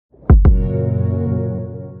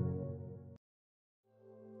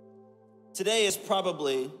Today is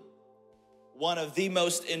probably one of the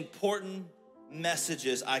most important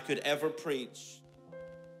messages I could ever preach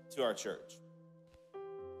to our church.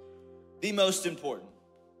 The most important.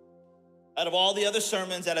 Out of all the other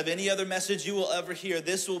sermons, out of any other message you will ever hear,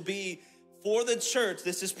 this will be, for the church,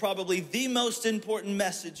 this is probably the most important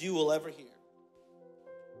message you will ever hear.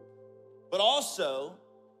 But also,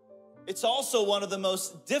 it's also one of the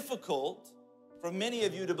most difficult for many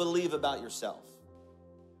of you to believe about yourself.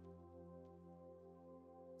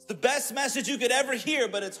 It's the best message you could ever hear,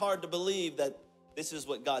 but it's hard to believe that this is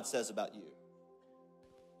what God says about you.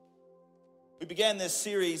 We began this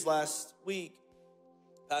series last week.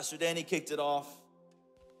 Pastor Danny kicked it off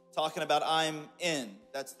talking about I'm in.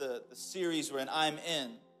 That's the series we're in, I'm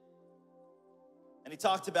in. And he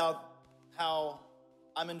talked about how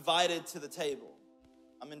I'm invited to the table.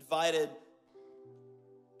 I'm invited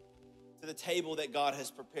to the table that God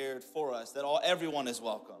has prepared for us, that everyone is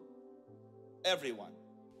welcome. Everyone.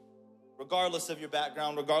 Regardless of your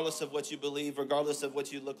background, regardless of what you believe, regardless of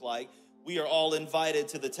what you look like, we are all invited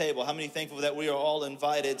to the table. How many are thankful that we are all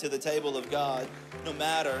invited to the table of God, no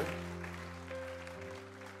matter?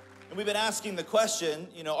 And we've been asking the question,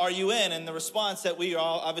 are you in? And the response that we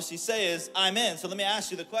all obviously say is, I'm in. So let me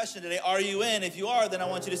ask you the question today, are you in? If you are, then I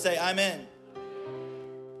want you to say, I'm in.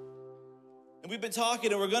 And we've been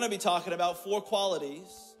talking, and we're going to be talking about 4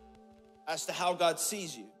 qualities as to how God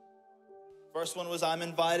sees you. First one was I'm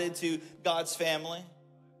invited to God's family.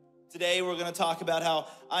 Today we're going to talk about how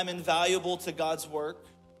I'm invaluable to God's work.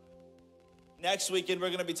 Next weekend we're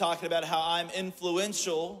going to be talking about how I'm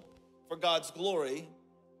influential for God's glory.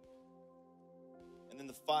 And then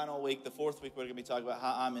the final week, the 4th week, we're going to be talking about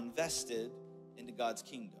how I'm invested into God's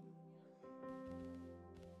kingdom.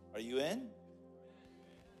 Are you in?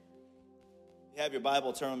 If you have your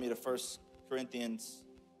Bible, turn with me to 1 Corinthians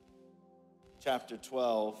chapter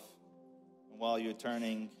 12. And while you're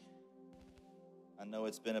turning, I know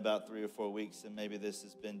it's been about 3 or 4 weeks and maybe this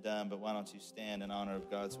has been done, but why don't you stand in honor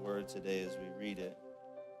of God's word today as we read it.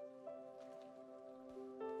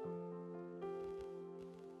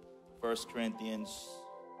 1 Corinthians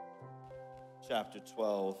chapter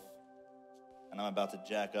 12. And I'm about to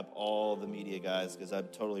jack up all the media guys because I'm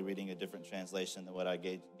totally reading a different translation than what I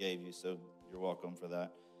gave you, so you're welcome for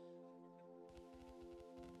that.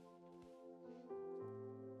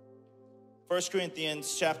 1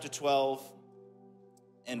 Corinthians chapter 12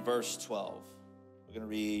 and verse 12. We're going to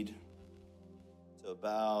read to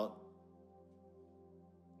about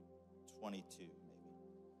 22 maybe.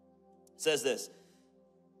 It says this.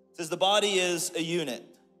 It says, the body is a unit,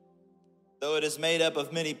 though it is made up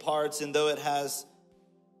of many parts, and though it has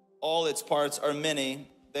all its parts are many,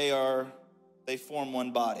 they form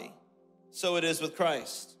one body. So it is with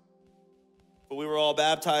Christ. For we were all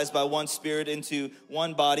baptized by one Spirit into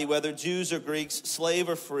one body, whether Jews or Greeks, slave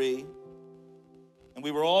or free, and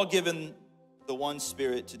we were all given the one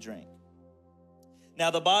Spirit to drink. Now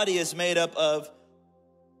the body is made up of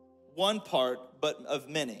one part, but of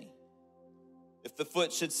many. If the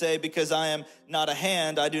foot should say, because I am not a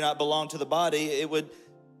hand, I do not belong to the body, it would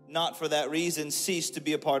not for that reason cease to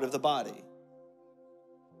be a part of the body.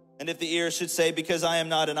 And if the ear should say, because I am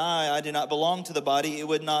not an eye, I do not belong to the body, it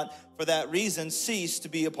would not for that reason cease to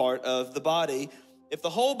be a part of the body. If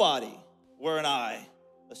the whole body were an eye,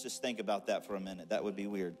 let's just think about that for a minute. That would be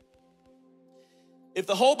weird. If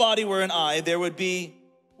the whole body were an eye, where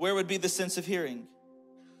would be the sense of hearing?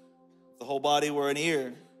 If the whole body were an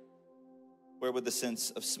ear, where would the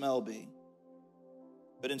sense of smell be?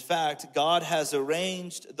 But in fact, God has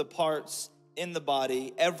arranged the parts in the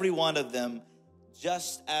body, every one of them,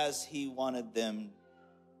 just as he wanted them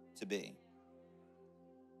to be.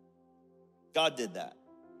 God did that.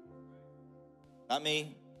 Not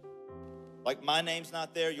me. Like my name's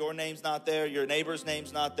not there, your name's not there, your neighbor's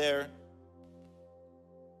name's not there.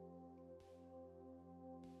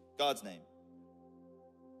 God's name.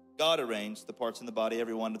 God arranged the parts in the body,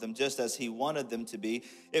 every one of them, just as he wanted them to be.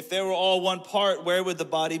 If they were all one part, where would the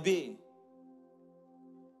body be?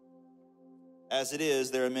 As it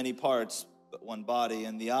is, there are many parts, but one body,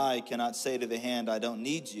 and the eye cannot say to the hand, I don't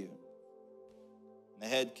need you. And the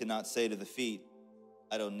head cannot say to the feet,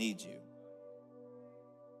 I don't need you.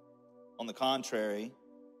 On the contrary,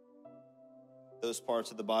 those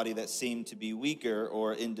parts of the body that seem to be weaker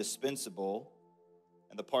or indispensable,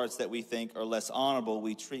 and the parts that we think are less honorable,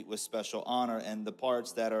 we treat with special honor, and the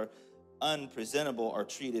parts that are unpresentable are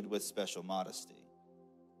treated with special modesty.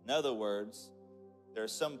 In other words, there are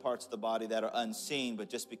some parts of the body that are unseen, but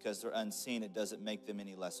just because they're unseen, it doesn't make them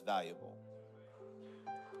any less valuable.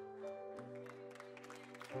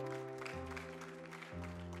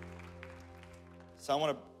 So I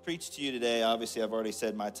want to preach to you today. Obviously, I've already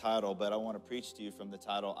said my title, but I want to preach to you from the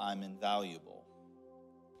title, I'm Invaluable.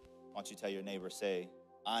 Why don't you tell your neighbor, say,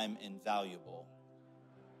 I'm invaluable.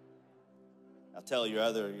 Now tell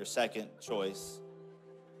your second choice,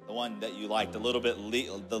 the one that you liked a little bit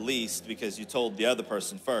the least because you told the other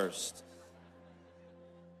person first.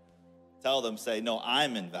 Tell them, say, no,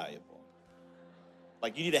 I'm invaluable.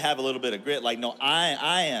 Like you need to have a little bit of grit. Like, no,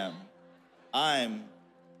 I'm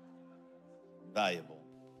valuable.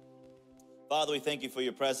 Father, we thank you for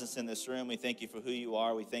your presence in this room. We thank you for who you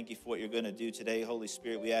are. We thank you for what you're going to do today. Holy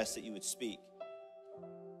Spirit, we ask that you would speak.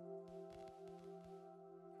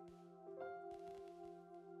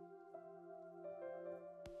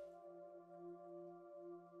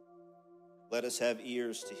 Let us have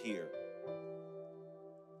ears to hear.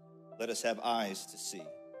 Let us have eyes to see.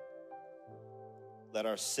 Let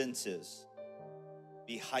our senses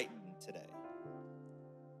be heightened today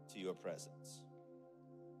to your presence.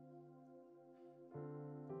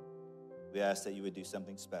 We ask that you would do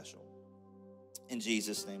something special. In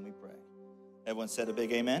Jesus' name we pray. Everyone said a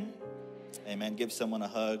big amen? Amen. Give someone a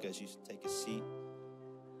hug as you take a seat.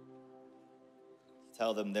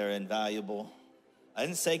 Tell them they're invaluable. I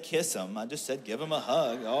didn't say kiss them. I just said give them a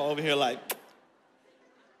hug. All over here like,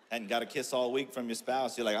 hadn't got a kiss all week from your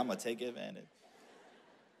spouse. You're like, I'm going to take advantage.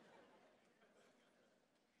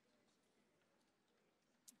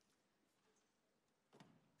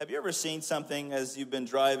 Have you ever seen something as you've been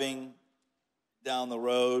driving down the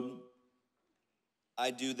road? I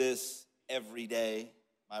do this every day.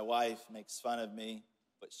 My wife makes fun of me,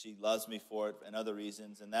 but she loves me for it and other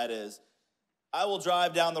reasons, and that is I will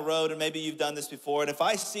drive down the road, and maybe you've done this before, and if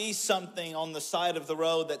I see something on the side of the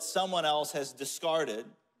road that someone else has discarded,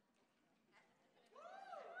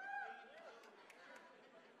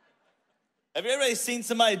 have you ever seen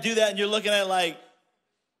somebody do that and you're looking at it like,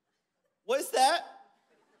 what's that?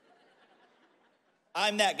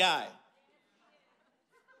 I'm that guy.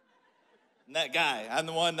 I'm that guy. I'm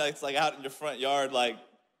the one that's like out in your front yard like,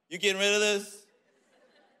 you getting rid of this?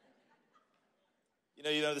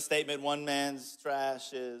 You know the statement, one man's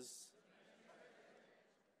trash is,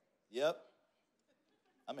 yep.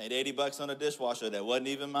 I made $80 on a dishwasher that wasn't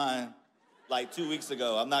even mine like 2 weeks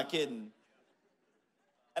ago. I'm not kidding.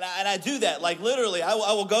 And I do that, like literally, I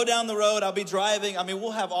will go down the road, I'll be driving. I mean,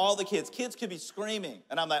 we'll have all the kids. Kids could be screaming.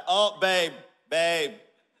 And I'm like, oh, babe. And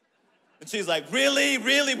she's like, really?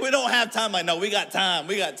 We don't have time. I'm like, no, we got time.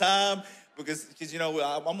 Because I'm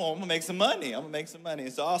gonna make some money.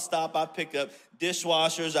 And so I'll stop, I pick up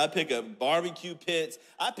dishwashers, I pick up barbecue pits.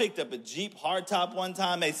 I picked up a Jeep hardtop one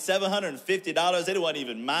time, made $750. It wasn't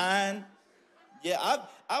even mine. Yeah,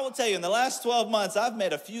 I will tell you, in the last 12 months, I've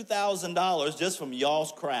made a few $1,000s just from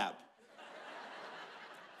y'all's crap.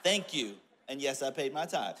 Thank you. And yes, I paid my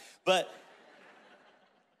tithe. But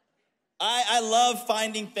I love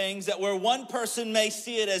finding things that where one person may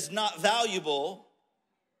see it as not valuable,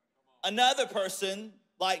 another person,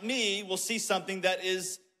 like me, will see something that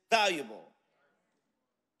is valuable.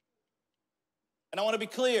 And I want to be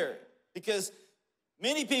clear, because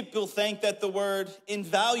many people think that the word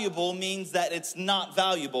invaluable means that it's not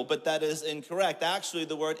valuable, but that is incorrect. Actually,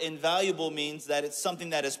 the word invaluable means that it's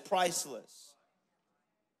something that is priceless,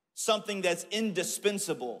 something that's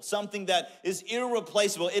indispensable, something that is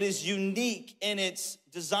irreplaceable. It is unique in its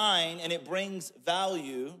design, and it brings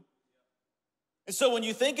value. And so when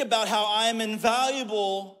you think about how I'm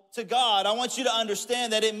invaluable to God, I want you to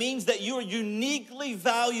understand that it means that you are uniquely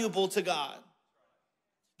valuable to God.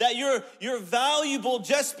 That you're valuable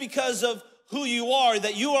just because of who you are,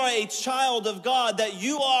 that you are a child of God, that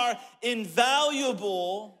you are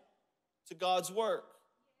invaluable to God's work.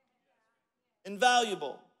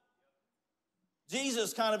 Invaluable.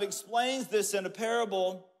 Jesus kind of explains this in a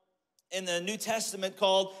parable in the New Testament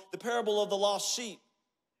called the parable of the lost sheep,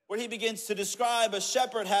 where he begins to describe a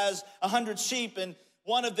shepherd has 100 sheep and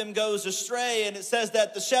one of them goes astray, and it says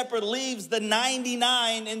that the shepherd leaves the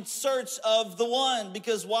 99 in search of the one.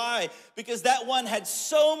 Because why? Because that one had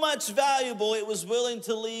so much valuable, it was willing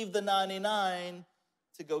to leave the 99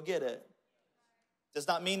 to go get it. Does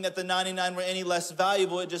not mean that the 99 were any less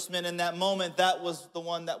valuable. It just meant in that moment, that was the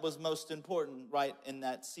one that was most important right in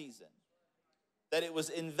that season. That it was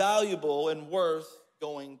invaluable and worth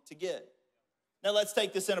going to get. Now let's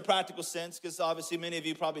take this in a practical sense, because obviously many of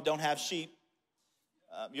you probably don't have sheep.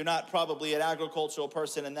 You're not probably an agricultural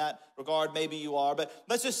person in that regard. Maybe you are, but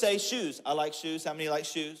let's just say shoes. I like shoes. How many like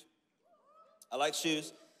shoes? I like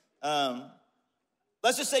shoes.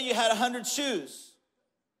 Let's just say you had 100 shoes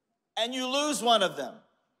and you lose one of them.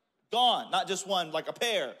 Gone. Not just one, like a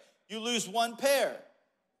pair. You lose one pair.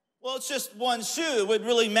 Well, it's just one shoe. It would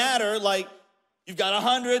really matter, like, You've got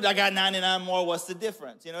 100, I got 99 more, what's the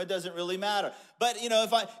difference? It doesn't really matter. But,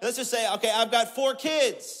 let's just say, okay, I've got 4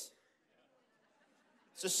 kids.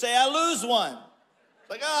 Let's just say I lose one. It's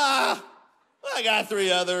like, I got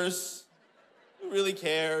 3 others. Who really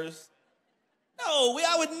cares? No,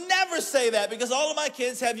 I would never say that because all of my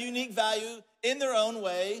kids have unique value in their own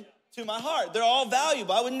way to my heart. They're all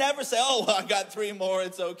valuable. I would never say, I got 3 more,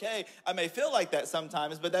 it's okay. I may feel like that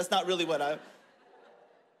sometimes, but that's not really what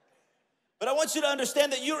But I want you to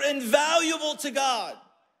understand that you're invaluable to God.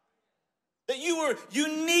 That you were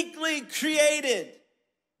uniquely created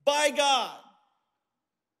by God.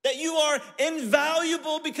 That you are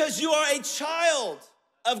invaluable because you are a child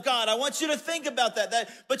of God. I want you to think about that.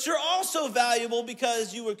 But you're also valuable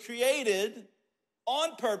because you were created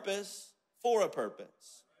on purpose for a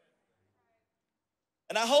purpose.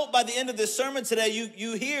 And I hope by the end of this sermon today,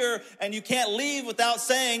 you hear and you can't leave without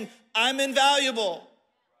saying, I'm invaluable.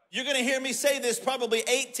 You're going to hear me say this probably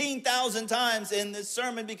 18,000 times in this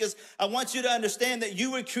sermon because I want you to understand that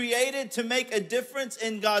you were created to make a difference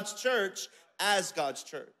in God's church as God's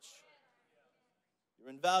church. You're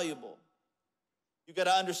invaluable. You got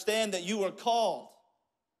to understand that you are called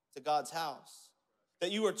to God's house,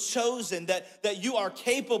 that you are chosen, that you are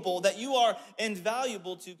capable, that you are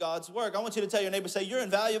invaluable to God's work. I want you to tell your neighbor, say, you're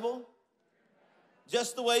invaluable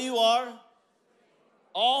just the way you are,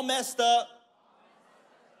 all messed up.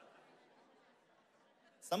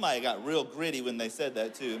 Somebody got real gritty when they said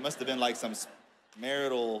that too. It must have been like some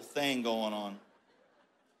marital thing going on.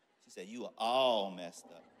 She said, you are all messed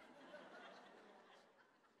up.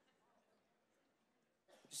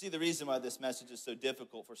 You see, the reason why this message is so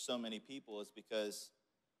difficult for so many people is because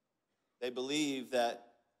they believe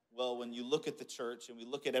that, well, when you look at the church and we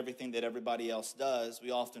look at everything that everybody else does,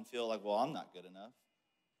 we often feel like, well, I'm not good enough.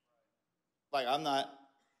 Like, I'm not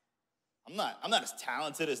as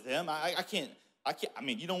talented as them. I can't, I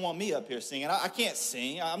mean, you don't want me up here singing. I can't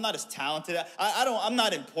sing. I'm not as talented. I'm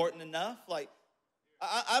not important enough. Like,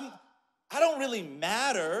 I don't really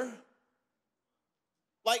matter.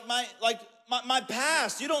 Like my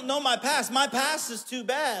past, you don't know my past. My past is too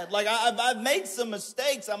bad. Like, I've made some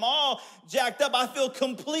mistakes. I'm all jacked up. I feel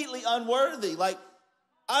completely unworthy. Like,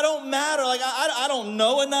 I don't matter. Like, I don't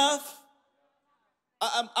know enough.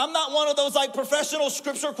 I'm not one of those like professional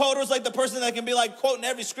scripture quoters, like the person that can be like quoting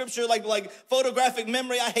every scripture, like photographic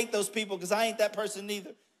memory. I hate those people because I ain't that person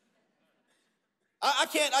neither. I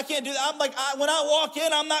can't do that. I'm like, when I walk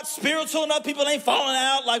in, I'm not spiritual enough. People ain't falling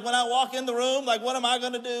out. Like when I walk in the room, like what am I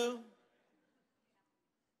going to do?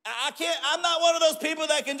 I'm not one of those people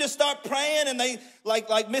that can just start praying and they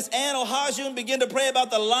like Miss Ann Ohajun begin to pray about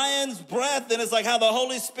the lion's breath. And it's like how the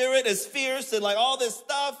Holy Spirit is fierce and like all this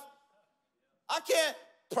stuff. I can't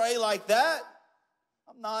pray like that.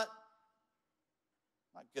 I'm not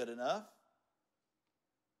good enough.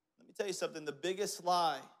 Let me tell you something. The biggest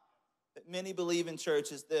lie that many believe in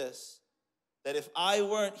church is this, that if I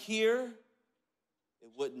weren't here, it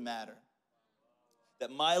wouldn't matter.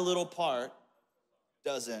 That my little part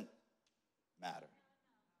doesn't matter.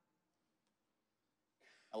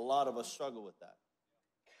 A lot of us struggle with that.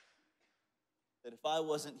 That if I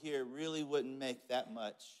wasn't here, it really wouldn't make that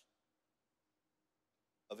much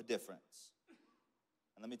of a difference.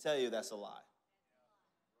 And let me tell you, that's a lie.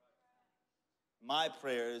 My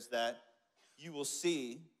prayer is that you will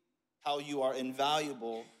see how you are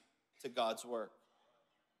invaluable to God's work.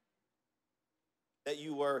 That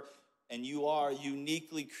you were and you are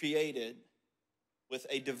uniquely created with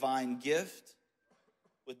a divine gift,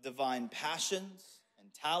 with divine passions and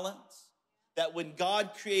talents. That when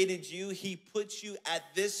God created you, he put you at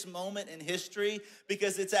this moment in history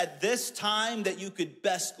because it's at this time that you could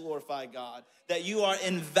best glorify God, that you are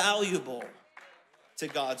invaluable to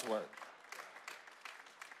God's work.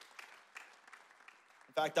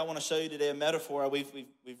 In fact, I want to show you today a metaphor. We've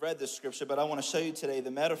read this scripture, but I want to show you today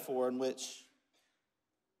the metaphor in which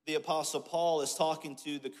the Apostle Paul is talking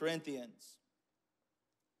to the Corinthians.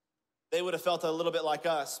 They would have felt a little bit like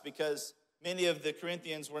us because many of the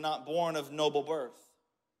Corinthians were not born of noble birth.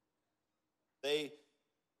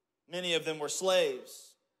 Many of them were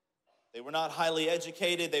slaves. They were not highly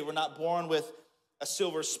educated. They were not born with a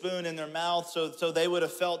silver spoon in their mouth. So they would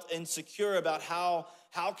have felt insecure about how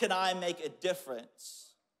can I make a difference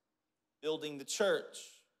building the church?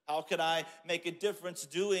 How can I make a difference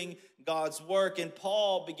doing God's work? And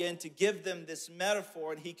Paul began to give them this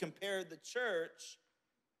metaphor, and he compared the church,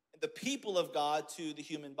 the people of God, to the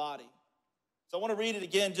human body. So I want to read it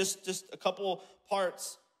again, just a couple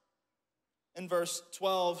parts. In verse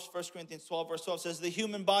 12, 1 Corinthians 12, verse 12 says, the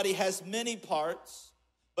human body has many parts,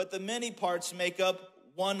 but the many parts make up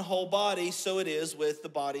one whole body, so it is with the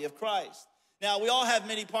body of Christ. Now, we all have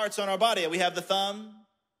many parts on our body. We have the thumb,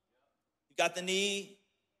 you've got the knee,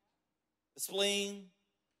 the spleen,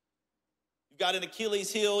 you've got an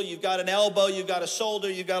Achilles heel, you've got an elbow, you've got a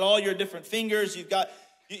shoulder, you've got all your different fingers, you've got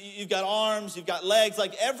arms, you've got legs.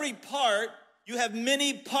 Like every part, you have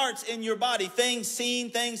many parts in your body, things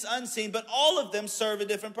seen, things unseen, but all of them serve a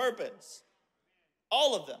different purpose.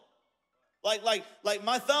 All of them. Like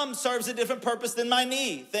my thumb serves a different purpose than my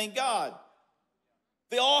knee, thank God.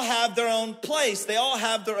 They all have their own place. They all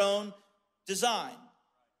have their own design.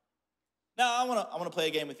 Now, I want to play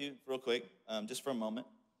a game with you real quick, just for a moment.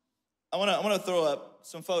 I want to throw up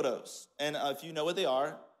some photos, and if you know what they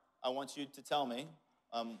are, I want you to tell me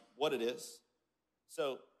what it is.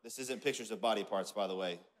 So this isn't pictures of body parts, by the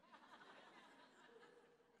way.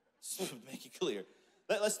 Just to make it clear.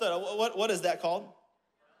 Let's start. What is that called?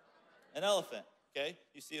 An elephant. Okay,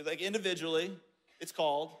 you see, like individually, it's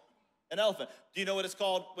called an elephant. Do you know what it's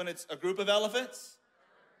called when it's a group of elephants?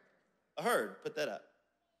 A herd. Put that up.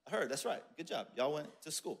 A herd. That's right. Good job. Y'all went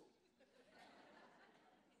to school.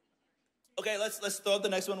 Okay, let's throw up the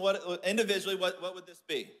next one. Individually, what would this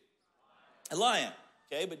be? A lion.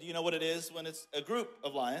 Okay, but do you know what it is when it's a group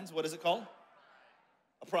of lions? What is it called?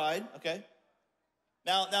 A pride. Okay.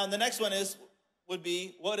 Now the next one would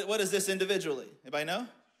be what is this individually? Anybody know?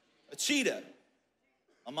 A cheetah.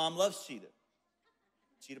 My mom loves cheetah.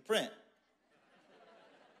 Cheetah print.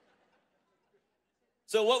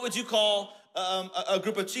 So what would you call a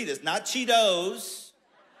group of cheetahs? Not Cheetos.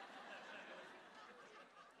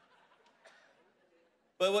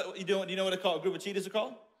 But what you doing? Do you know what a group of cheetahs are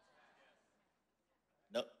called?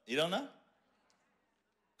 No, you don't know?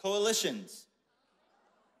 Coalitions.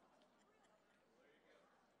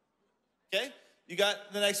 Okay, you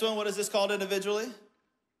got the next one. What is this called individually?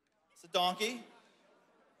 It's a donkey.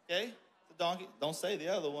 Okay, it's a donkey. Don't say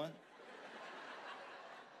the other one.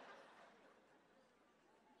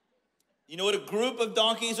 You know what a group of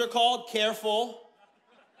donkeys are called? Careful.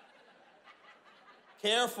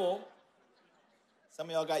 Careful. Some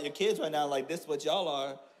of y'all got your kids right now like this is what y'all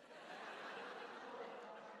are.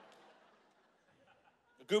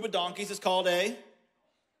 A group of donkeys is called a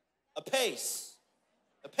pace.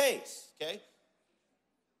 A pace, okay?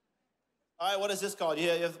 All right, what is this called?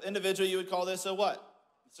 Individually, you would call this a what?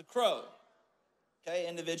 It's a crow. Okay,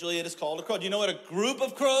 individually, it is called a crow. Do you know what a group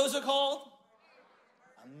of crows are called?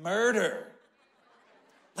 A murder.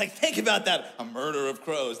 Like, think about that. A murder of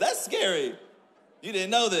crows. That's scary. You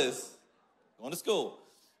didn't know this. Going to school.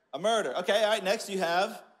 A murder. Okay, all right, next you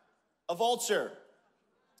have a vulture.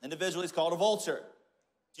 Individually, it's called a vulture.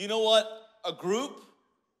 Do you know what a group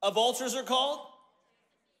of vultures are called?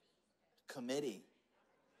 Committee.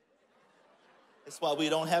 That's why we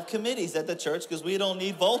don't have committees at the church, because we don't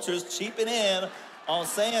need vultures cheaping in on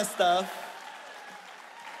saying stuff.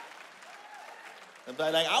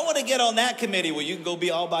 Like, I want to get on that committee where you can go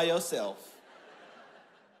be all by yourself.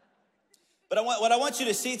 But what I want you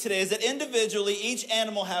to see today is that individually, each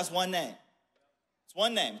animal has one name. It's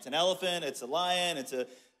one name. It's an elephant, it's a lion, it's a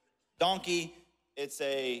donkey, it's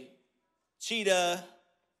a cheetah.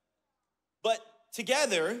 But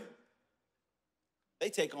together, they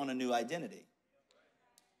take on a new identity.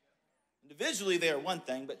 Individually, they are one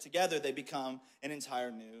thing, but together they become an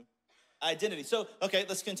entire new identity. So, okay,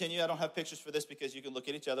 let's continue. I don't have pictures for this because you can look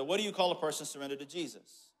at each other. What do you call a person surrendered to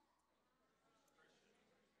Jesus?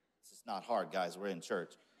 This is not hard, guys. We're in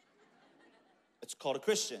church. It's called a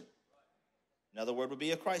Christian. Another word would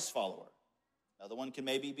be a Christ follower. Another one can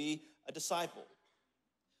maybe be a disciple.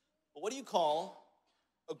 But what do you call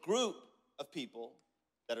a group of people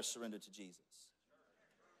that are surrendered to Jesus?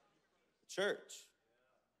 The church.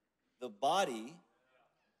 The body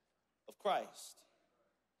of Christ.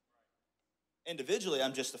 Individually,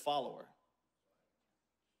 I'm just a follower.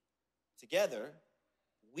 Together,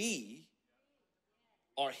 we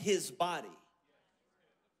are his body,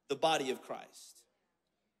 the body of Christ.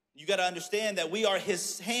 You got to understand that we are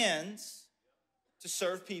his hands to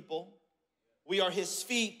serve people. We are his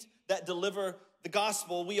feet that deliver the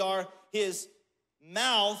gospel. We are his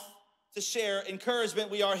mouth to share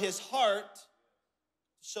encouragement. We are his heart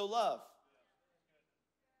to show love.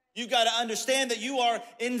 You got to understand that you are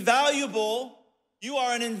invaluable. You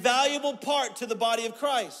are an invaluable part to the body of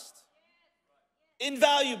Christ.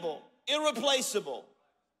 Invaluable, irreplaceable.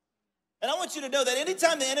 And I want you to know that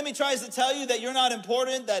anytime the enemy tries to tell you that you're not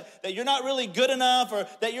important, that you're not really good enough, or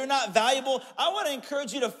that you're not valuable, I want to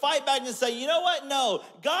encourage you to fight back and say, you know what? No,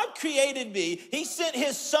 God created me. He sent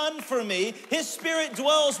his son for me. His spirit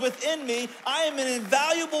dwells within me. I am an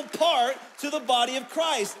invaluable part to the body of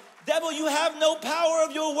Christ. Devil, you have no power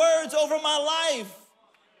of your words over my life.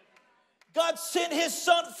 God sent his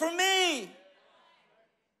son for me.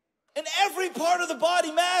 And every part of the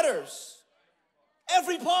body matters.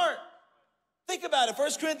 Every part. Think about it.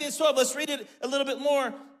 1 Corinthians 12. Let's read it a little bit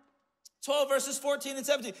more. 12 verses 14 and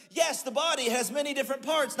 17. Yes, the body has many different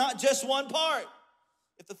parts, not just one part.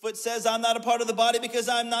 If the foot says, I'm not a part of the body because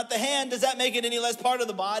I'm not the hand, does that make it any less part of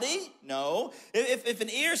the body? No. If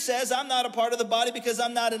an ear says, I'm not a part of the body because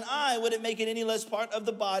I'm not an eye, would it make it any less part of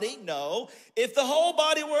the body? No. If the whole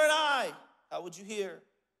body were an eye, how would you hear? If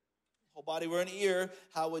the whole body were an ear,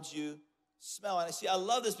 how would you smell? And I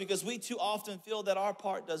love this because we too often feel that our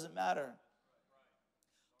part doesn't matter.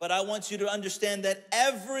 But I want you to understand that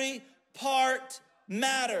every part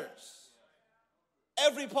matters.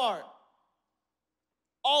 Every part.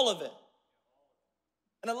 All of it.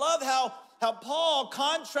 And I love how Paul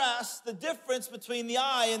contrasts the difference between the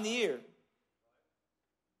eye and the ear.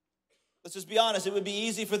 Let's just be honest. It would be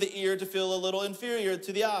easy for the ear to feel a little inferior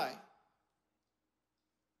to the eye.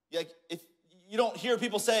 If you don't hear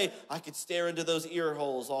people say, I could stare into those ear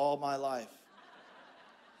holes all my life.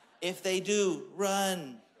 If they do,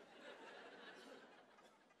 run.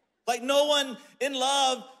 Like no one in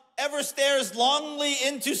love ever stares longingly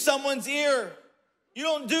into someone's ear. You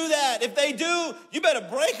don't do that. If they do, you better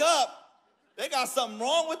break up. They got something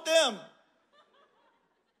wrong with them.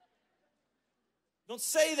 Don't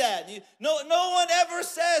say that. No one ever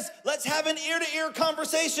says, let's have an ear-to-ear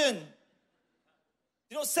conversation.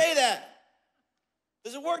 You don't say that.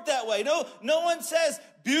 Doesn't work that way. No one says,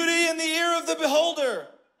 beauty in the ear of the beholder.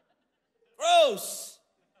 Gross.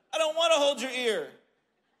 I don't want to hold your ear.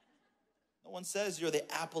 No one says, you're the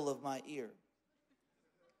apple of my ear.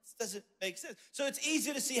 Doesn't make sense. So it's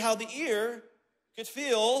easy to see how the ear could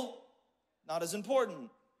feel not as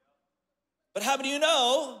important. But how many of you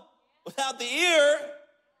know, without the ear,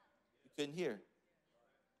 you couldn't hear?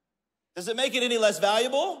 Does it make it any less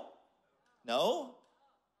valuable? No.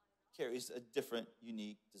 It carries a different,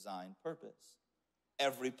 unique design purpose.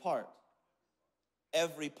 Every part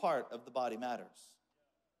of the body matters.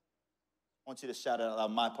 I want you to shout it out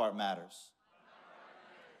loud, my part matters.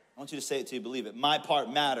 I want you to say it till you believe it. My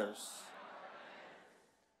part matters.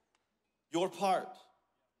 Your part,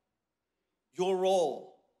 your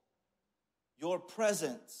role, your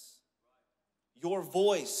presence, your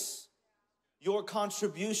voice, your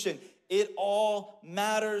contribution, it all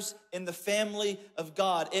matters in the family of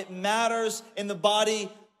God. It matters in the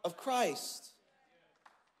body of Christ.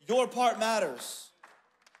 Your part matters.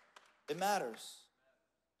 It matters.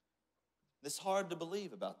 It's hard to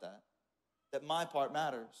believe about that my part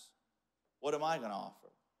matters. What am I going to offer?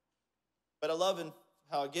 But I love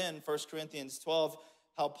how, again, 1 Corinthians 12,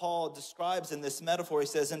 how Paul describes in this metaphor. He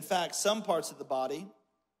says, in fact, some parts of the body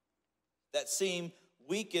that seem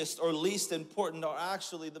weakest or least important are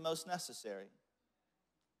actually the most necessary.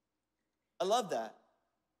 I love that.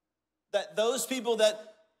 That those people that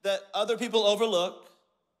other people overlook,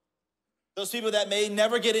 those people that may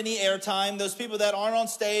never get any airtime, those people that aren't on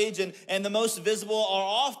stage and the most visible are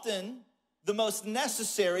often the most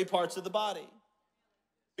necessary parts of the body.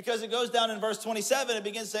 Because it goes down in verse 27, it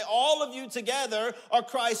begins to say, all of you together are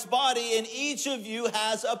Christ's body, and each of you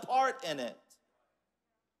has a part in it.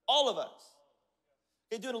 All of us.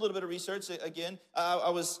 Okay, doing a little bit of research again. I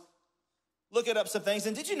was looking up some things,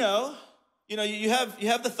 and did you know, you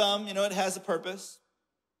have the thumb, it has a purpose.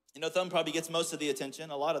 Thumb probably gets most of the attention,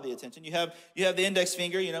 a lot of the attention. You have the index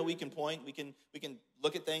finger, we can point, we can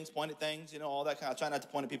look at things, point at things, all that kind of. I try not to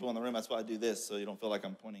point at people in the room. That's why I do this, so you don't feel like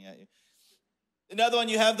I'm pointing at you. Another one,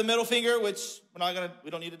 you have the middle finger, which we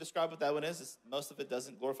don't need to describe what that one is. Most of it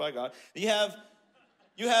doesn't glorify God. You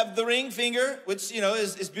have the ring finger, which,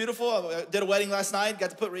 is beautiful. I did a wedding last night,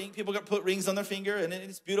 people got to put rings on their finger, and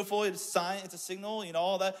it's beautiful. It's a sign, it's a signal,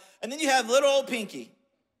 all that. And then you have little old pinky.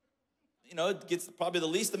 It gets probably the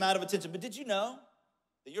least amount of attention. But did you know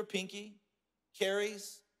that your pinky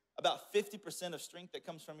carries about 50% of strength that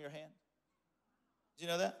comes from your hand? Did you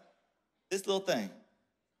know that? This little thing.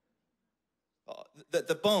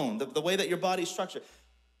 The bone, the way that your body's structured.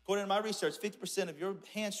 According to my research, 50% of your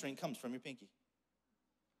hamstring comes from your pinky.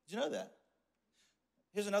 Did you know that?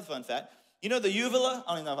 Here's another fun fact. The uvula?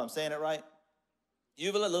 I don't even know if I'm saying it right.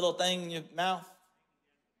 Uvula, little thing in your mouth.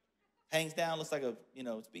 Hangs down, looks like a,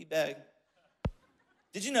 speed bag.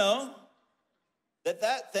 Did you know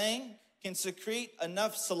that thing can secrete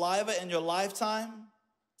enough saliva in your lifetime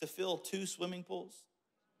to fill 2 swimming pools?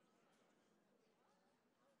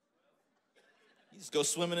 You just go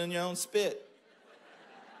swimming in your own spit.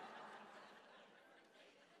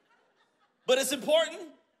 But it's important.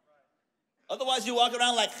 Otherwise, you walk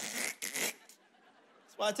around like, that's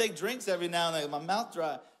why I take drinks every now and then, my mouth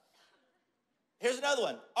dry. Here's another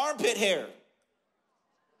one, armpit hair.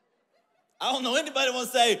 I don't know anybody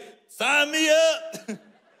wants to say, Sign me up. Did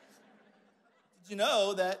you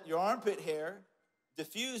know that your armpit hair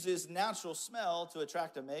diffuses natural smell to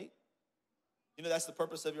attract a mate? You know that's the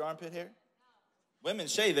purpose of your armpit hair? Women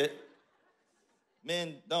shave it.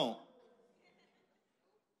 Men don't.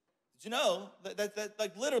 Did you know that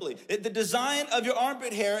like literally, the design of your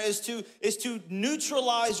armpit hair is to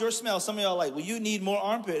neutralize your smell. Some of y'all are like, well, you need more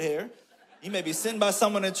armpit hair. You may be sitting by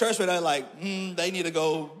someone in church where they're like, they need to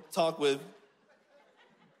go talk with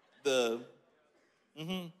the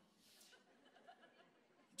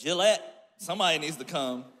Gillette. Somebody needs to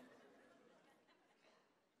come.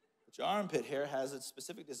 But your armpit hair has a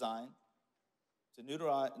specific design to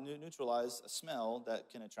neutralize a smell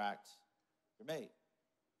that can attract your mate.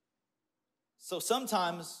 So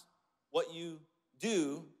sometimes what you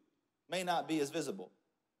do may not be as visible.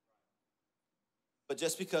 But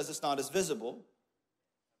just because it's not as visible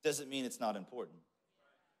doesn't mean it's not important.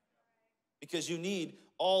 Because you need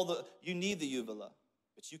the uvula,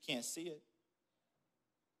 but you can't see it.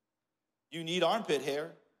 You need armpit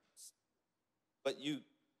hair, but you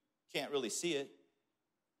can't really see it.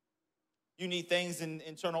 You need things in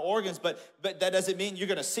internal organs, but that doesn't mean you're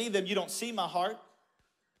going to see them. You don't see my heart.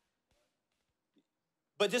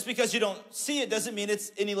 But just because you don't see it doesn't mean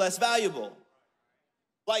it's any less valuable.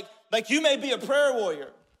 Like you may be a prayer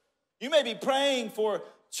warrior. You may be praying for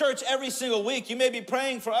church every single week. You may be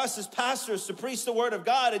praying for us as pastors to preach the word of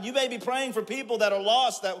God. And you may be praying for people that are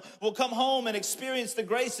lost that will come home and experience the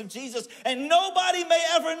grace of Jesus. And nobody may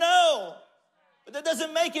ever know. But that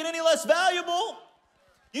doesn't make it any less valuable.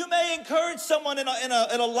 You may encourage someone in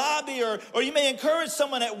a lobby, or you may encourage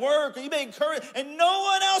someone at work, or you may encourage, and no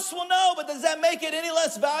one else will know, but does that make it any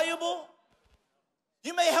less valuable?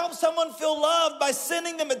 You may help someone feel loved by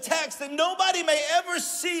sending them a text and nobody may ever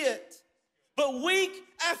see it. But week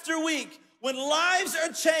after week, when lives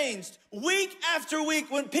are changed, week after week,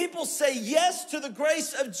 when people say yes to the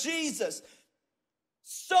grace of Jesus,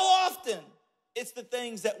 so often it's the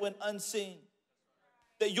things that went unseen,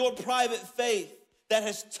 that your private faith that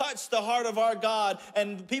has touched the heart of our God,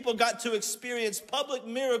 and people got to experience public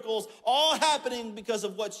miracles, all happening because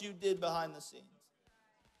of what you did behind the scenes.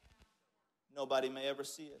 Nobody may ever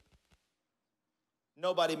see it.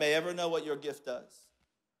 Nobody may ever know what your gift does.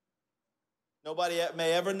 Nobody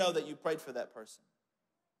may ever know that you prayed for that person.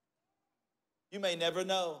 You may never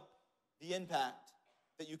know the impact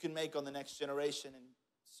that you can make on the next generation and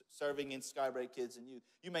serving in Skybreak Kids and Youth.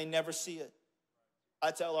 You may never see it.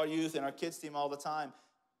 I tell our youth and our kids team all the time,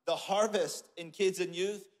 the harvest in kids and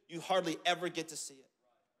youth, you hardly ever get to see it.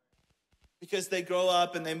 Because they grow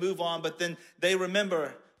up and they move on, but then they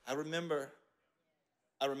remember, I remember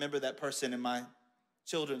that person in my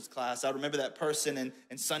children's class. I remember that person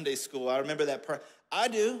in Sunday school. I remember that person. I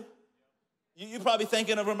do. You're probably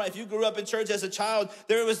thinking of them. If you grew up in church as a child,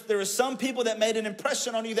 there was some people that made an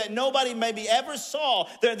impression on you that nobody maybe ever saw.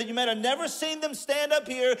 That you may have never seen them stand up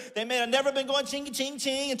here. They may have never been going ching, ching,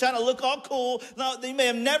 ching and trying to look all cool. No, you may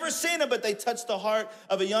have never seen them, but they touched the heart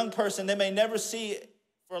of a young person. They may never see it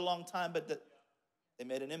for a long time, but they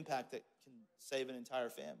made an impact that can save an entire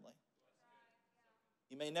family.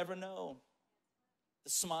 You may never know the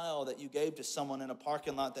smile that you gave to someone in a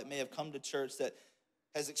parking lot that may have come to church that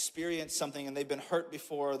has experienced something and they've been hurt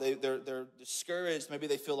before, they're discouraged, maybe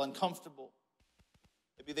they feel uncomfortable.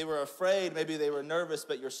 Maybe they were afraid, maybe they were nervous,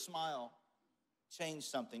 but your smile changed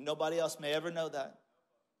something. Nobody else may ever know that.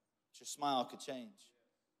 But your smile could change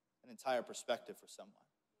an entire perspective for someone.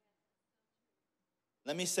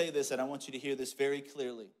 Let me say this, and I want you to hear this very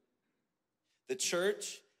clearly. The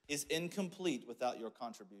church is incomplete without your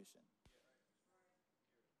contribution.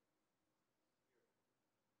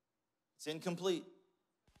 It's incomplete.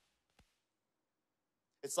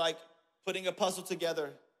 It's like putting a puzzle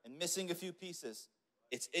together and missing a few pieces.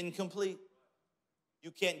 It's incomplete.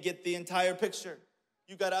 You can't get the entire picture.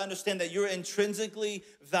 You got to understand that you're intrinsically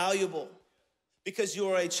valuable because you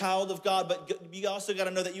are a child of God, but you also got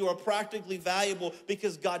to know that you are practically valuable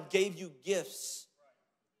because God gave you gifts.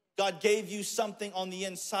 God gave you something on the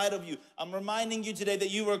inside of you. I'm reminding you today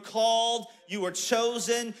that you are called, you are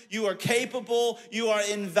chosen, you are capable, you are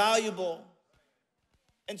invaluable.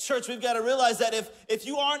 And church, we've got to realize that if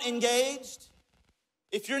you aren't engaged,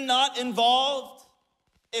 if you're not involved,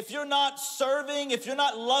 if you're not serving, if you're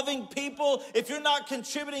not loving people, if you're not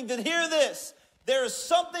contributing, then hear this. There is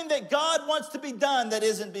something that God wants to be done that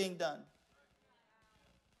isn't being done.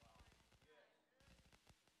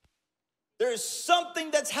 There is something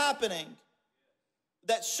that's happening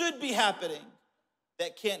that should be happening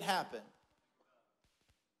that can't happen. Have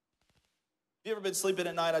you ever been sleeping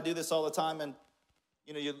at night? I do this all the time, and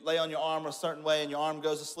you lay on your arm a certain way and your arm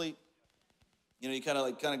goes to sleep. You know, you kind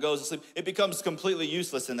of goes to sleep. It becomes completely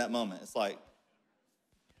useless in that moment. It's like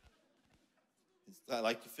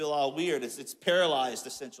you feel all weird. It's paralyzed,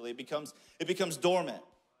 essentially. It becomes dormant,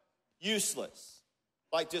 useless.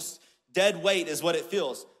 Like just dead weight is what it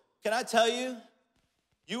feels. Can I tell you,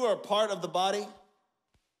 you are a part of the body,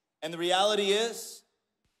 and the reality is,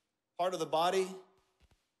 part of the body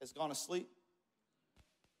has gone to sleep.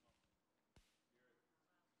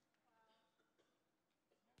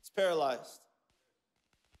 It's paralyzed.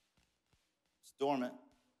 It's dormant.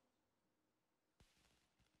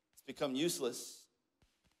 It's become useless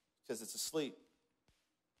because it's asleep.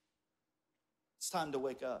 It's time to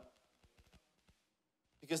wake up.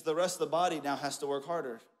 Because the rest of the body now has to work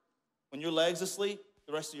harder. When your leg's asleep,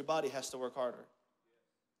 the rest of your body has to work harder.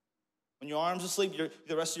 When your arm's asleep,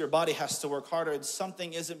 the rest of your body has to work harder. And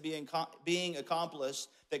something isn't being accomplished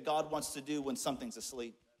that God wants to do when something's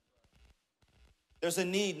asleep. There's a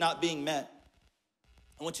need not being met.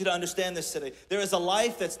 I want you to understand this today. There is a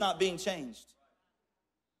life that's not being changed.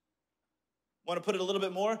 Want to put it a little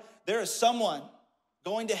bit more? There is someone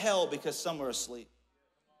going to hell because some are asleep.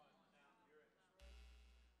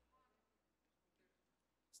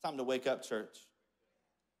 It's time to wake up, church.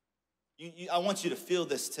 I want you to feel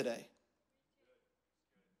this today.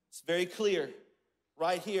 It's very clear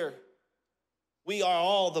right here. We are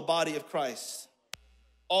all the body of Christ.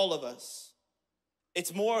 All of us.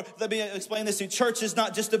 It's more, let me explain this to you. Church is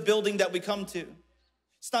not just a building that we come to.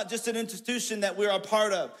 It's not just an institution that we're a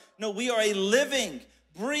part of. No, we are a living,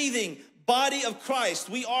 breathing body of Christ.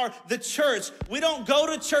 We are the church. We don't go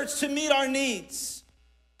to church to meet our needs.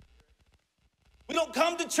 We don't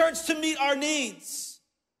come to church to meet our needs.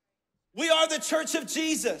 We are the church of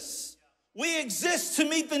Jesus. We exist to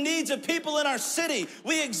meet the needs of people in our city.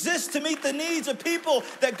 We exist to meet the needs of people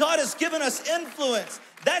that God has given us influence.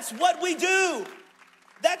 That's what we do.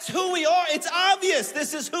 That's who we are. It's obvious.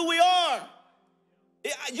 This is who we are.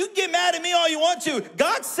 You can get mad at me all you want to.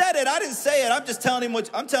 God said it. I didn't say it. I'm just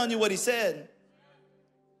telling you what he said.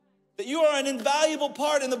 That you are an invaluable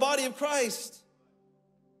part in the body of Christ.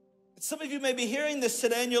 And some of you may be hearing this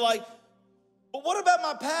today and you're like, but what about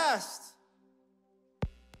my past?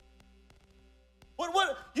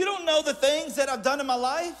 What? You don't know the things that I've done in my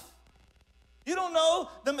life. You don't know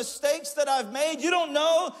the mistakes that I've made. You don't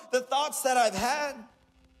know the thoughts that I've had.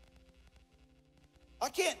 I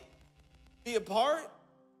can't be a part.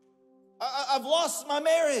 I've lost my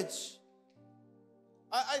marriage.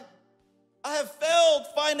 I have failed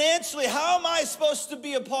financially. How am I supposed to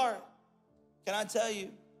be a part? Can I tell you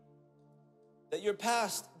that your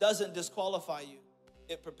past doesn't disqualify you?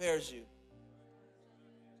 It prepares you.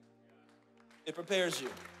 It prepares you.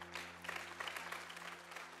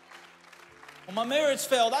 Well, my marriage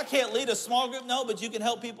failed. I can't lead a small group. No, but you can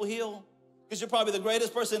help people heal because you're probably the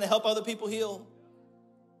greatest person to help other people heal.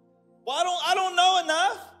 Well, I don't know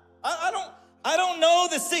enough. I don't know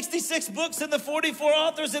the 66 books and the 44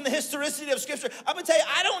 authors and the historicity of Scripture. I'm going to tell you,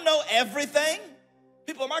 I don't know everything.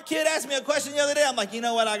 My kid asked me a question the other day. I'm like, you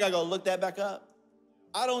know what? I got to go look that back up.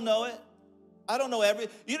 I don't know it. I don't know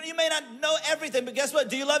everything. You may not know everything, but guess what?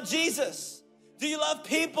 Do you love Jesus? Do you love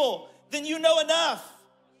people? Then you know enough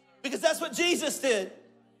because that's what Jesus did.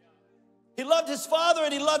 He loved his Father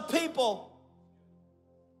and he loved people.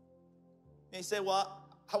 And he said, well,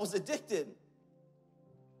 I was addicted.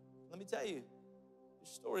 Let me tell you, your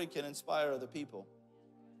story can inspire other people.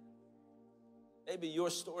 Maybe your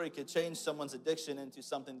story could change someone's addiction into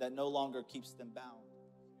something that no longer keeps them bound.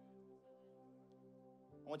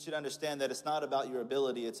 I want you to understand that it's not about your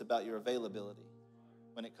ability, it's about your availability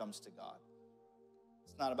when it comes to God.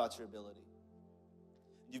 It's not about your ability.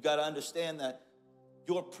 You've got to understand that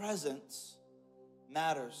your presence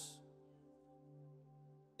matters.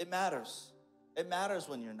 It matters. It matters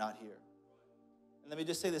when you're not here. And let me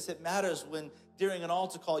just say this. It matters when during an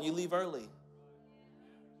altar call you leave early.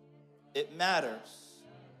 It matters.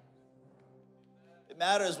 It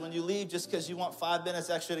matters when you leave just because you want 5 minutes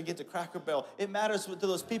extra to get to Cracker Barrel. It matters to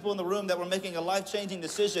those people in the room that were making a life-changing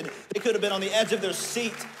decision. They could have been on the edge of their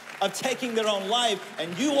seat of taking their own life,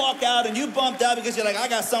 and you walk out and you bumped out because you're like, I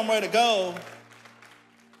got somewhere to go.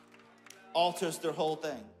 Alters their whole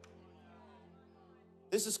thing.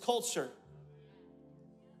 This is culture.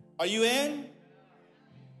 Are you in?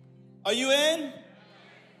 Are you in?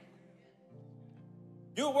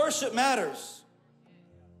 Your worship matters.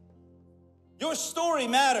 Your story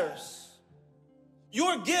matters.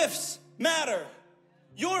 Your gifts matter.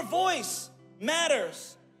 Your voice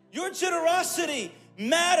matters. Your generosity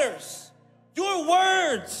matters. Your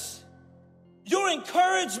words, your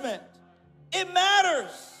encouragement, it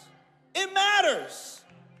matters. It matters.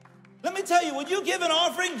 Let me tell you, when you give an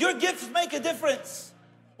offering, your gifts make a difference.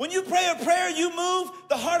 When you pray a prayer, you move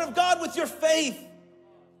the heart of God with your faith.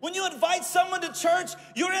 When you invite someone to church,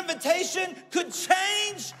 your invitation could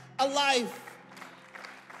change a life.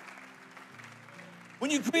 When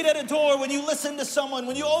you greet at a door, when you listen to someone,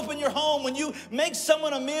 when you open your home, when you make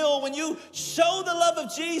someone a meal, when you show the love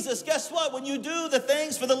of Jesus, guess what? When you do the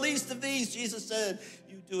things for the least of these, Jesus said,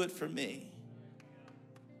 you do it for me.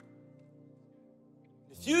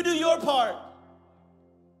 If you do your part,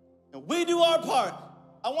 and we do our part,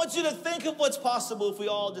 I want you to think of what's possible if we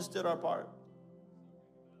all just did our part.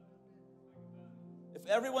 If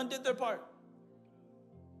everyone did their part,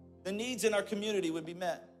 the needs in our community would be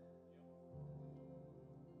met.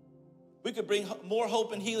 We could bring more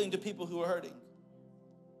hope and healing to people who are hurting.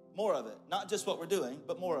 More of it. Not just what we're doing,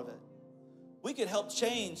 but more of it. We could help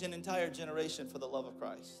change an entire generation for the love of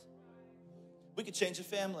Christ. We could change a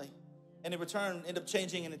family, and in return, end up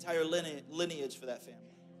changing an entire lineage for that family.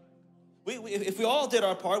 If we all did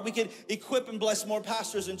our part, we could equip and bless more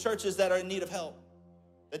pastors and churches that are in need of help,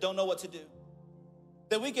 that don't know what to do.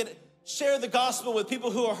 That we could share the gospel with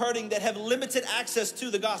people who are hurting, that have limited access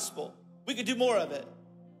to the gospel. We could do more of it.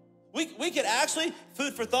 We could actually,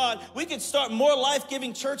 food for thought, we could start more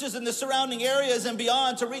life-giving churches in the surrounding areas and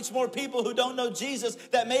beyond to reach more people who don't know Jesus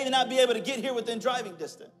that may not be able to get here within driving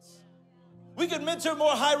distance. We could mentor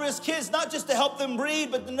more high-risk kids, not just to help them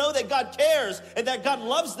read, but to know that God cares and that God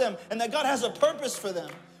loves them and that God has a purpose for them.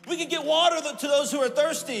 We could get water to those who are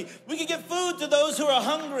thirsty. We could get food to those who are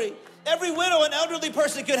hungry. Every widow and elderly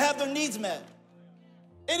person could have their needs met.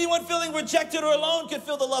 Anyone feeling rejected or alone could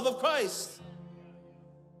feel the love of Christ.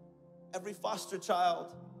 Every foster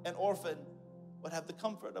child and orphan would have the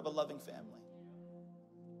comfort of a loving family.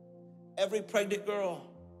 Every pregnant girl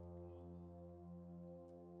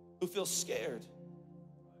who feels scared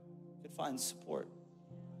could find support.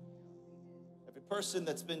 Every person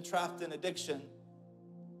that's been trapped in addiction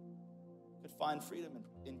could find freedom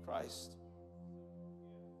in Christ.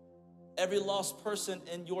 Every lost person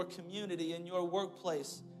in your community, in your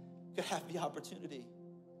workplace, could have the opportunity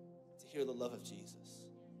to hear the love of Jesus.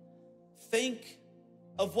 Think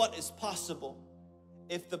of what is possible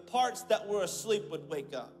if the parts that were asleep would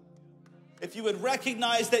wake up. If you would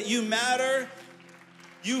recognize that you matter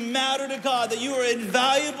to God, that you are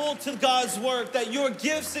invaluable to God's work, that your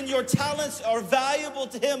gifts and your talents are valuable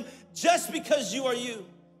to Him just because you are you.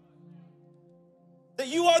 That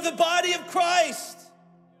you are the body of Christ.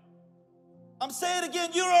 I'm saying it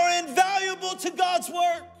again, you are invaluable to God's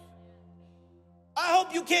work. I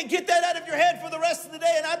hope you can't get that out of your head for the rest of the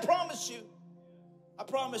day, and I promise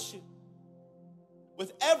you,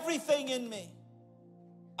 with everything in me,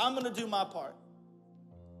 I'm going to do my part.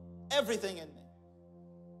 Everything in me.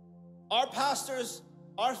 Our pastors,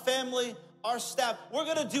 our family, our staff, we're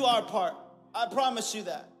going to do our part. I promise you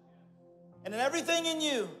that. And in everything in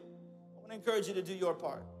you, I want to encourage you to do your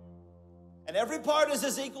part. And every part is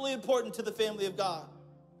as equally important to the family of God.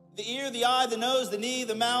 The ear, the eye, the nose, the knee,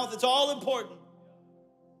 the mouth, it's all important.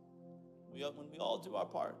 When we all do our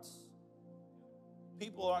parts,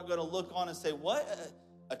 people aren't going to look on and say, what?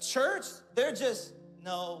 A church? They're just,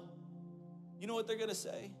 no. You know what they're going to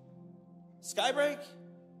say? Skybreak?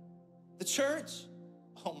 The church?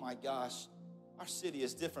 Oh my gosh. Our city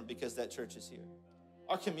is different because that church is here.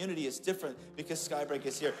 Our community is different because Skybreak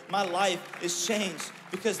is here. My life is changed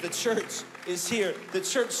because the church is here. The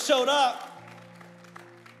church showed up.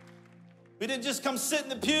 We didn't just come sit in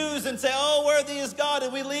the pews and say, oh, worthy is God,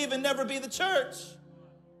 and we leave and never be the church.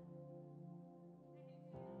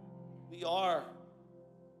 We are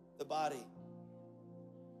the body.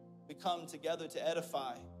 We come together to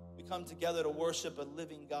edify. We come together to worship a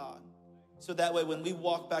living God. So that way when we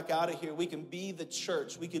walk back out of here, we can be the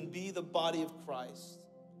church. We can be the body of Christ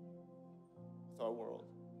with our world.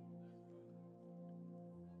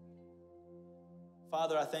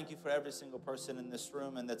 Father, I thank you for every single person in this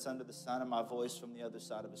room and that's under the sound of my voice from the other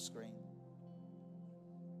side of a screen.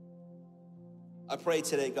 I pray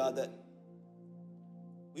today, God, that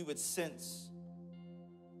we would sense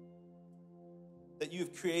that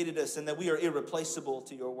you've created us and that we are irreplaceable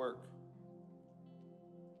to your work.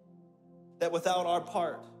 That without our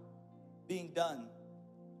part being done,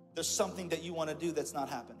 there's something that you want to do that's not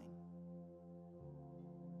happening.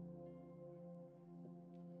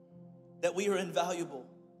 That we are invaluable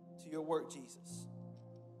to your work, Jesus.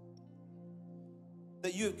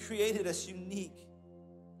 That you have created us unique,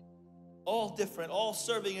 all different, all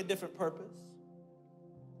serving a different purpose,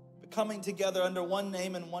 but coming together under one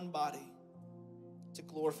name and one body to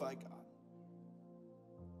glorify God.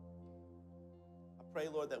 I pray,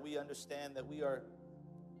 Lord, that we understand that we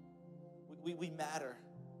matter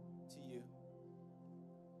to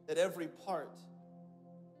that every part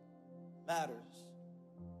matters.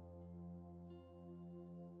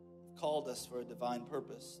 You've called us for a divine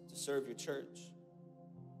purpose to serve your church.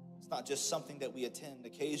 It's not just something that we attend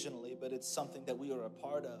occasionally, but it's something that we are a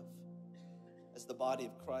part of as the body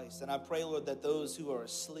of Christ. And I pray, Lord, that those who are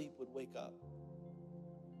asleep would wake up.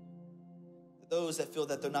 That those that feel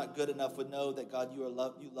that they're not good enough would know that, God, you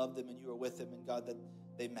love them and you are with them, and God, that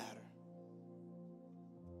they matter.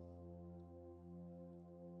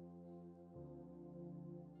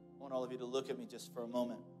 I want all of you to look at me just for a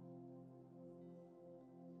moment.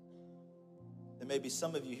 There may be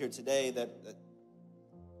some of you here today that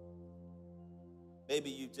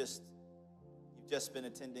maybe you've just been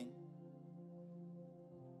attending.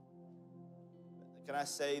 Can I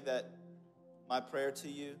say that my prayer to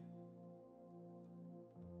you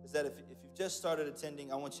is that if you've just started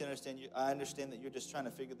attending, I want you to understand, I understand that you're just trying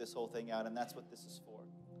to figure this whole thing out, and that's what this is for.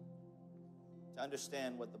 To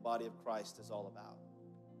understand what the body of Christ is all about.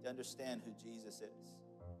 To understand who Jesus is.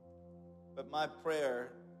 But my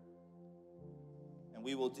prayer, and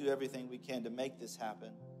we will do everything we can to make this happen,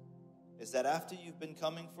 is that after you've been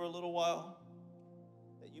coming for a little while,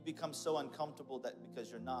 that you become so uncomfortable that because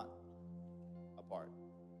you're not a part.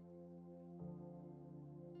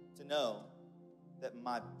 To know that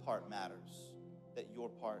my part matters, that your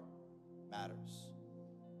part matters.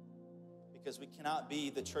 Because we cannot be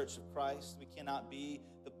the church of Christ, we cannot be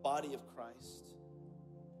the body of Christ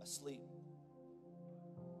asleep.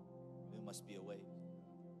 We must be awake.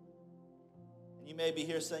 And you may be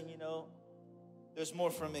here saying, there's more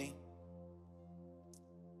for me.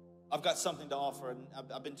 I've got something to offer, and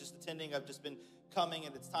I've been just attending, I've just been coming,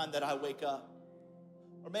 and it's time that I wake up.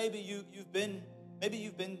 Or maybe you've been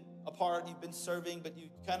a part, you've been serving, but you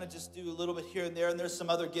kind of just do a little bit here and there, and there's some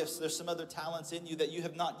other gifts, there's some other talents in you that you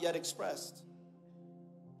have not yet expressed.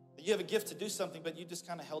 You have a gift to do something, but you just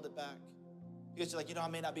kind of held it back. Because you're like, I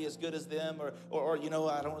may not be as good as them, or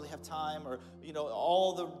I don't really have time, or,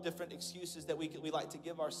 all the different excuses that we like to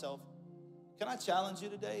give ourselves. Can I challenge you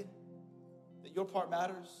today that your part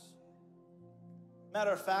matters?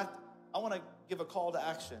 Matter of fact, I want to give a call to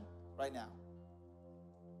action right now.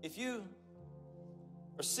 If you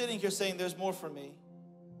are sitting here saying there's more for me,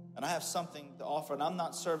 and I have something to offer, and I'm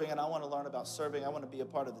not serving, and I want to learn about serving, I want to be a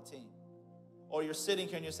part of the team. Or you're sitting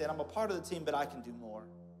here and you're saying, I'm a part of the team, but I can do more.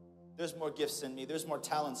 There's more gifts in me. There's more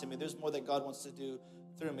talents in me. There's more that God wants to do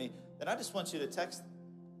through me. Then I just want you to text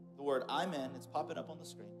the word I'm in. It's popping up on the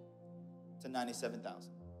screen to 97,000.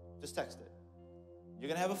 Just text it. You're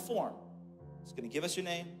going to have a form. It's going to give us your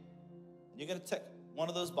name. And you're going to tick one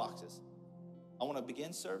of those boxes. I want to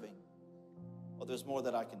begin serving. Or there's more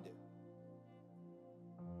that I can do.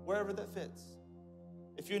 Wherever that fits.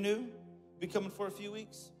 If you're new, be coming for a few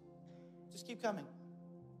weeks, just keep coming.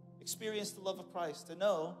 Experience the love of Christ, to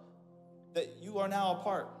know that you are now a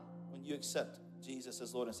part when you accept Jesus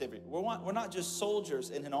as Lord and Savior. We're not just soldiers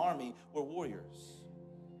in an army, we're warriors.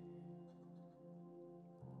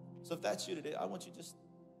 So if that's you today, I want you just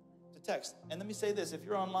to text. And let me say this, if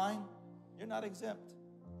you're online, you're not exempt.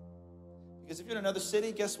 Because if you're in another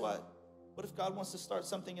city, guess what? What if God wants to start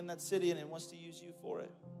something in that city and He wants to use you for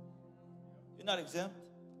it? You're not exempt.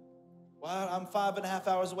 Well, I'm 5.5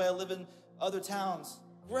 hours away. I live in other towns.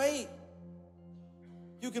 Great.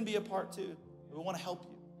 You can be a part too. We want to help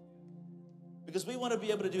you. Because we want to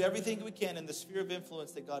be able to do everything we can in the sphere of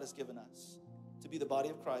influence that God has given us to be the body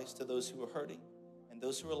of Christ to those who are hurting and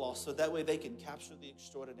those who are lost, so that way they can capture the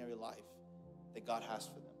extraordinary life that God has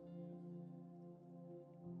for them.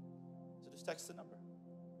 So just text the number.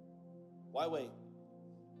 Why wait?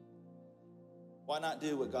 Why not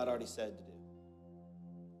do what God already said to do?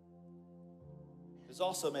 There's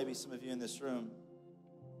also maybe some of you in this room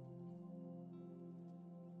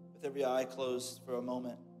with every eye closed for a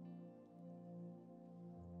moment.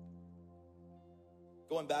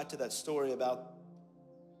 Going back to that story about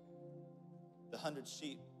the 100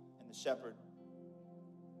 sheep and the shepherd.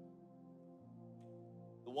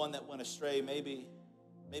 The one that went astray, maybe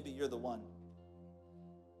you're the one.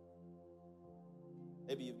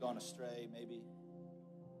 Maybe you've gone astray. Maybe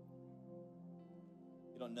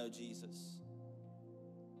you don't know Jesus.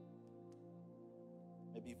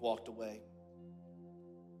 Maybe you've walked away.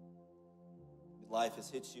 Your life has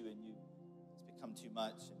hit you and it's become too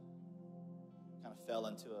much and you kind of fell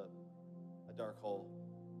into a dark hole.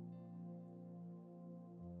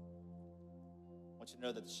 I want you to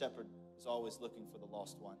know that the shepherd is always looking for the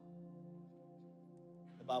lost one.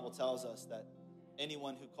 The Bible tells us that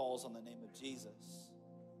anyone who calls on the name of Jesus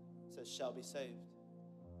says shall be saved.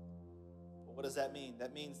 But what does that mean?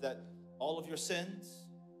 That means that all of your sins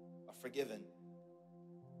are forgiven.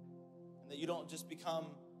 And that you don't just become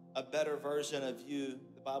a better version of you,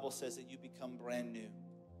 the Bible says that you become brand new.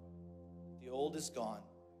 The old is gone,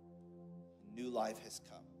 and new life has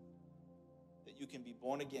come. That you can be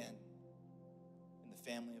born again in the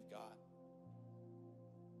family of God.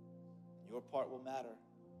 And your part will matter.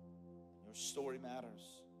 Your story matters.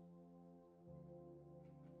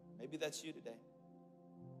 Maybe that's you today.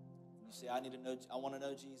 You say, I want to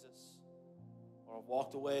know Jesus. Or I've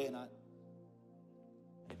walked away and I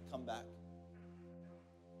need to come back.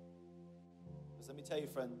 Because let me tell you,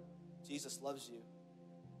 friend, Jesus loves you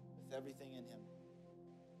with everything in him.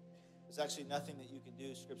 There's actually nothing that you can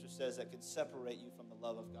do, Scripture says, that can separate you from the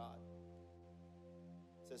love of God.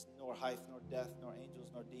 It says, nor height, nor depth, nor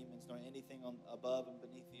angels, nor demons, nor anything above and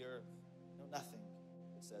beneath the earth. No, nothing,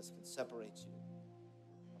 it says, can separate you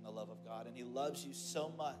from the love of God. And he loves you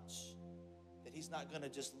so much that he's not going to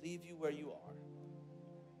just leave you where you are,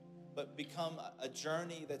 but become a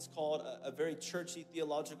journey that's called a very churchy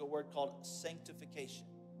theological word called sanctification.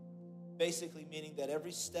 Basically meaning that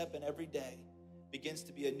every step and every day begins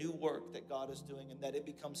to be a new work that God is doing, and that it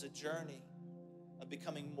becomes a journey of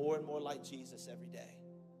becoming more and more like Jesus every day.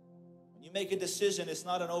 When you make a decision, it's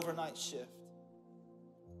not an overnight shift,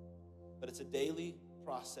 but it's a daily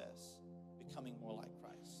process becoming more like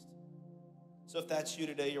Christ. So if that's you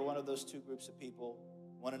today, you're one of those two groups of people,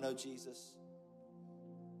 want to know Jesus,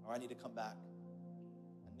 or I need to come back.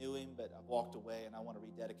 I knew him, but I've walked away and I want to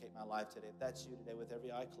rededicate my life today. If that's you today, with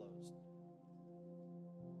every eye closed,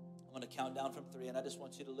 I'm going to count down from 3, and I just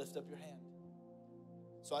want you to lift up your hand.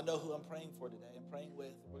 So I know who I'm praying for today. I'm praying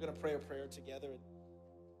with. We're going to pray a prayer together and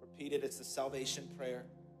repeat it. It's the salvation prayer,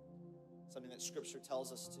 something that Scripture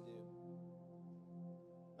tells us to do.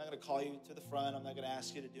 I'm not going to call you to the front. I'm not going to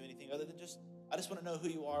ask you to do anything other than I just want to know who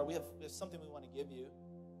you are. We have something we want to give you.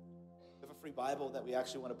 We have a free Bible that we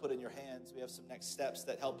actually want to put in your hands. We have some next steps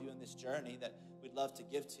that help you in this journey that we'd love to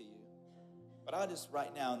give to you. But I just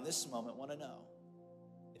right now in this moment want to know,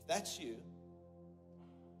 if that's you,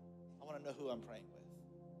 I want to know who I'm praying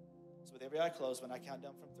with. So with every eye closed, when I count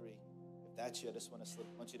down from 3, if that's you, I just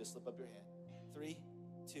want you to slip up your hand. 3,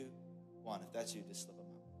 2, 1. If that's you, just slip them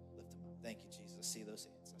up. Lift them up. Thank you, Jesus. I see those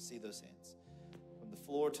hands. I see those hands. From the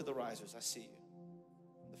floor to the risers, I see you.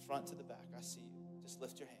 From the front to the back, I see you. Just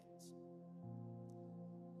lift your hands.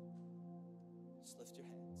 Just lift your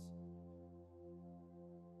hands.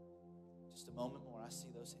 Just a moment more, I see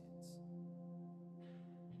those hands.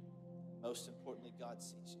 Most importantly, God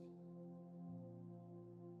sees you.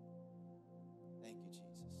 Thank you, Jesus.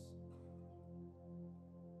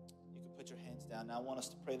 You can put your hands down. Now I want us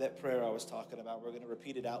to pray that prayer I was talking about. We're going to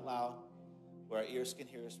repeat it out loud where our ears can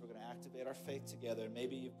hear us. We're going to activate our faith together. And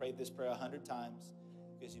maybe you've prayed this prayer 100 times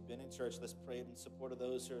because you've been in church. Let's pray it in support of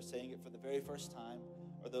those who are saying it for the very first time,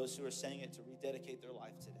 or those who are saying it to rededicate their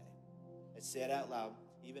life today. Let's say it out loud,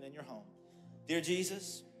 even in your home. Dear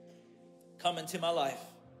Jesus, come into my life.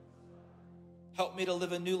 Help me to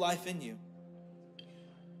live a new life in you.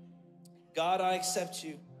 God, I accept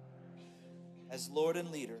you as Lord and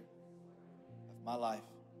leader of my life.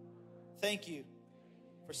 Thank you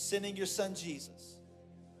for sending your son Jesus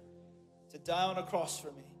to die on a cross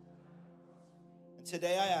for me. And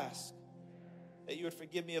today I ask that you would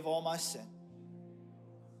forgive me of all my sin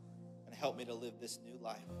and help me to live this new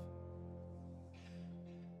life.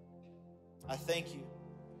 I thank you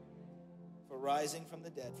for rising from the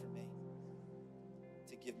dead for me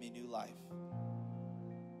to give me new life.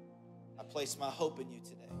 I place my hope in you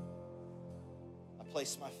today. I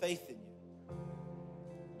place my faith in you.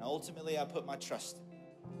 And ultimately, I put my trust in you.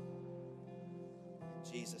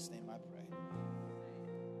 In Jesus' name I pray.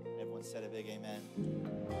 Everyone said a big amen.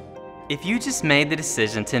 If you just made the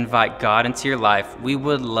decision to invite God into your life, we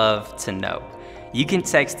would love to know. You can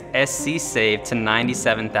text SC SAVE to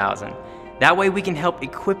 97,000. That way we can help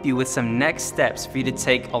equip you with some next steps for you to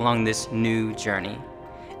take along this new journey.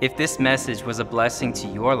 If this message was a blessing to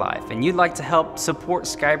your life and you'd like to help support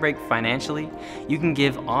Skybreak financially, you can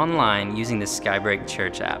give online using the Skybreak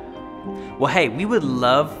Church app. Well, hey, we would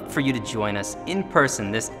love for you to join us in person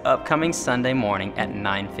this upcoming Sunday morning at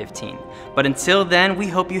 9:15. But until then, we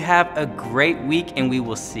hope you have a great week and we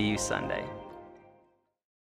will see you Sunday.